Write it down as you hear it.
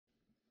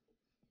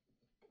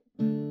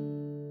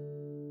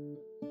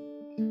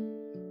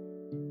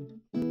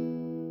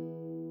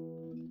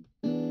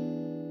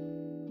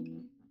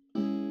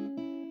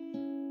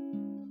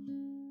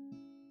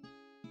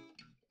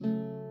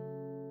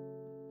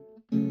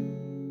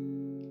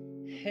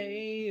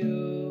Hey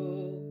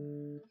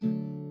you,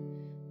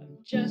 I'm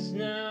just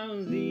now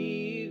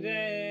leaving.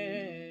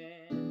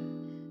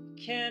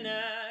 Can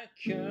I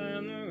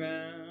come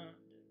around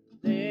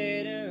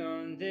later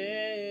on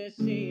this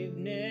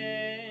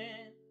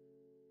evening?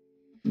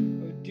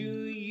 Or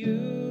do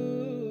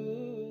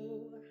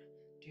you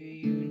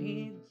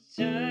need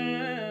time?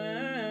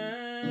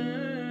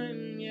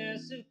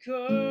 Yes, of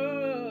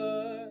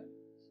course,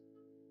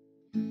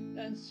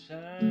 that's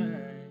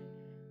fine.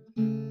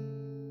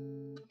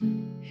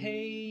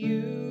 Hey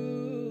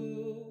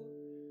you,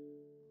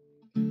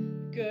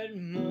 good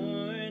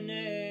morning.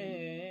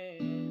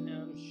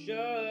 I'm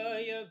sure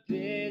you're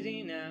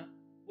busy now.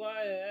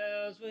 Why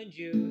else would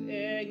you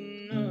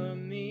ignore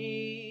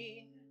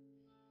me?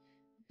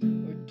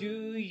 Or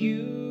do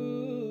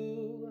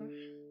you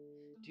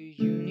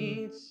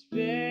need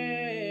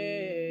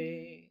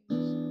space?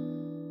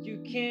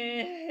 You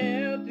can't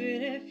help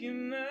it if your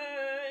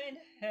mind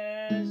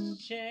has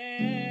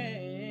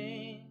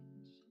changed.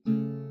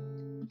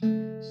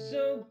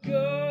 So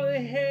go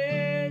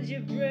ahead, you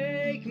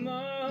break my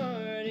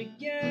heart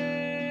again.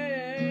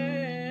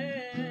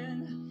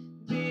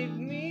 Leave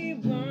me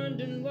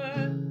wondering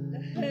why the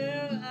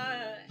hell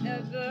I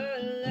ever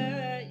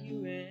let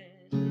you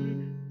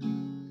in.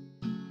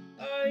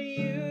 Are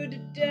you the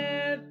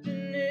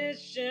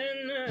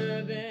definition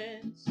of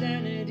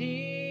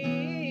insanity?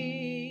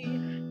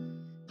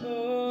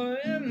 Or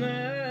am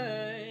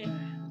I?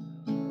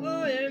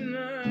 Oh, it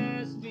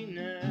must be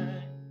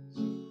nice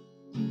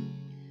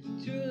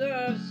to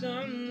love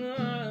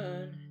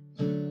someone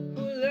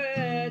who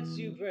lets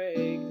you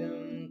break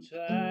them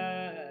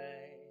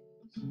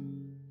twice.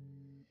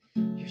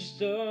 You're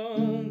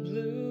so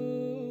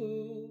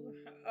blue,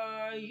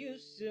 are you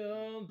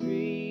still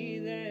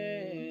breathing?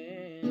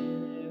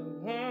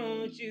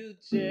 Won't you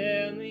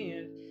tell me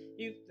if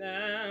you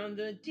found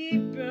the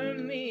deeper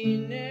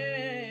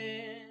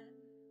meaning?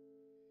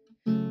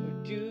 Or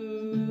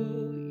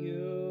do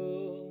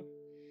you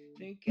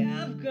think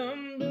I've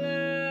gone blind?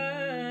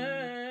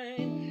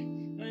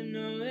 I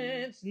know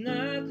it's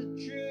not the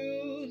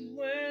truth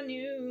when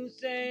you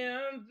say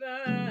I'm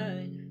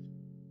fine.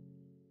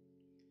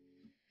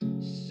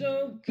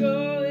 So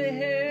go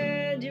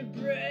ahead, you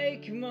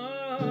break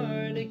my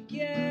heart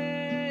again.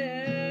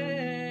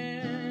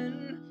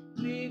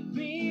 Leave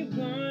me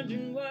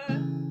wondering why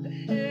the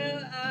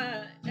hell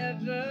I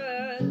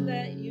ever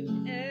let you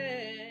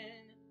in.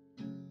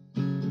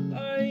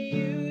 Are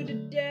you the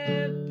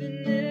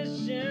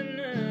definition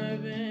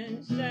of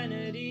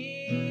insanity?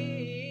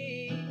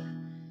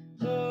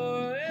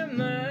 Or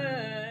am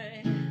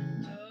I?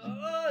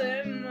 Oh,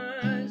 it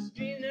must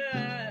be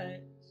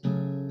nice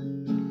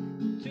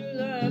to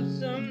love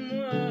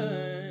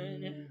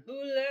someone who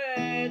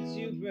lets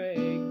you break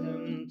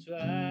them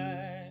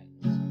twice.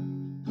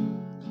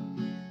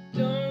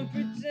 Don't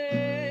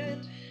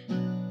pretend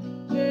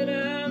that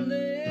I'm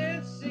the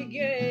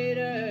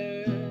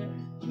instigator.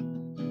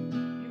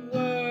 You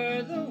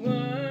were the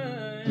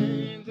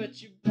one,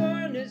 but you're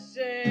born to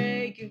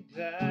say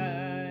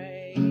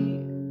goodbye.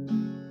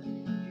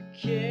 You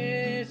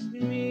kissed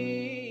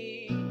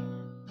me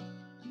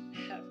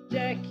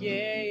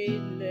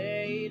half-decade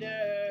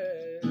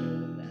later.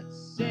 That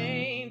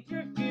same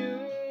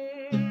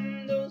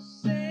perfume, those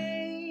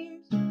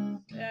same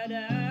bad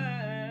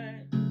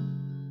eyes.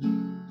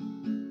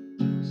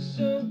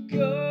 So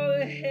go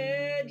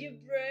ahead, you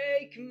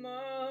break my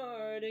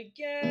heart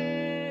again.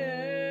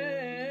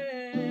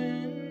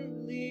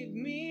 Leave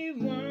me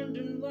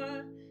wondering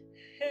why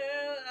the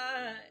hell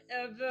I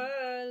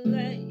ever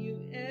let you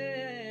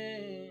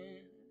in.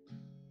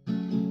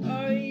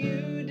 Are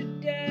you the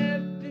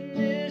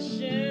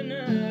definition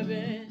of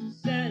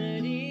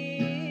insanity?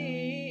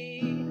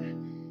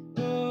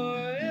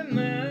 Or am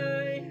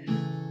I?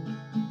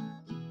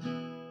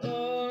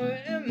 Or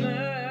am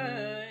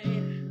I?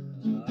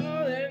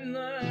 Oh, it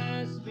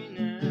must be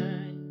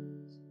nice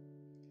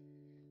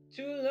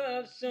to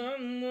love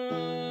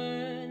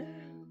someone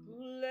who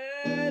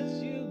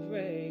lets you